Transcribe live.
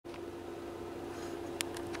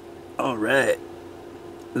Alright,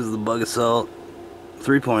 this is the Bug Assault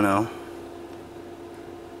 3.0.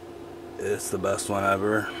 It's the best one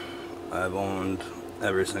ever. I've owned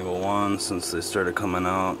every single one since they started coming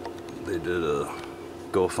out. They did a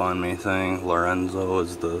GoFundMe thing. Lorenzo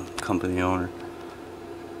is the company owner.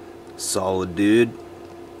 Solid dude.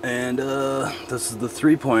 And this is the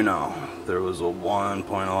 3.0. There was a 1.0,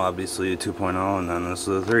 obviously a 2.0, and then this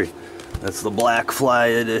is the 3. That's the Black Fly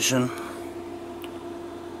edition.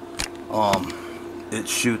 It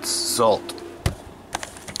shoots salt.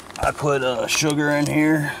 I put sugar in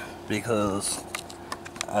here because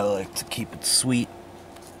I like to keep it sweet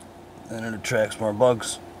and it attracts more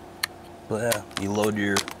bugs. But yeah, you load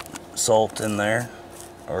your salt in there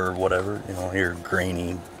or whatever, you know, your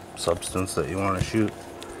grainy substance that you want to shoot.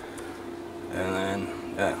 And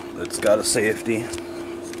then, yeah, it's got a safety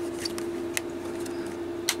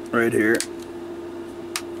right here.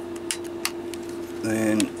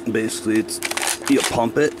 And basically it's, you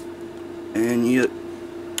pump it and you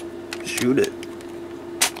shoot it.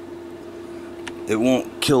 It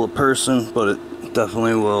won't kill a person, but it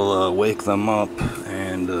definitely will wake them up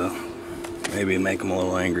and maybe make them a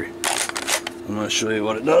little angry. I'm going to show you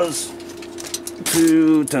what it does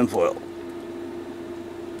to tinfoil.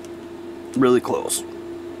 Really close.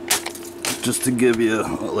 Just to give you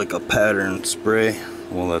like a pattern spray.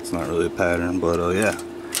 Well, that's not really a pattern, but yeah.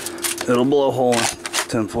 It'll blow a hole in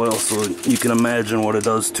tinfoil so you can imagine what it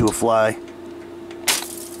does to a fly.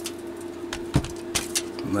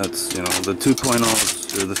 And that's, you know, the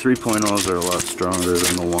 2.0s or the 3.0s are a lot stronger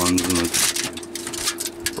than the ones, and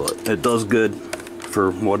but it does good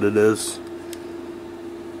for what it is.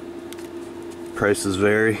 Prices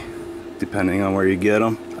vary depending on where you get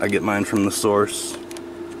them. I get mine from the source.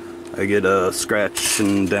 I get scratch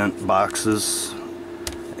and dent boxes,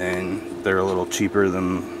 and they're a little cheaper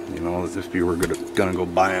than, you know, if you were gonna go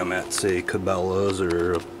buy them at, say, Cabela's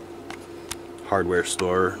or a hardware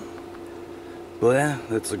store. But yeah,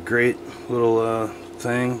 it's a great little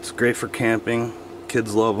thing. It's great for camping.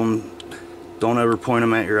 Kids love them. Don't ever point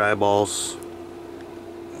them at your eyeballs.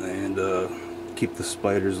 And keep the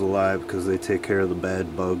spiders alive because they take care of the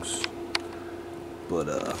bad bugs. But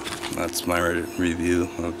that's my review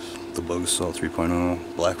of the Bug Assault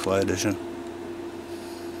 3.0 Black Fly Edition.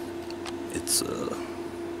 It's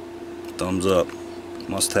thumbs up.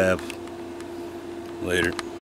 Must have. Later.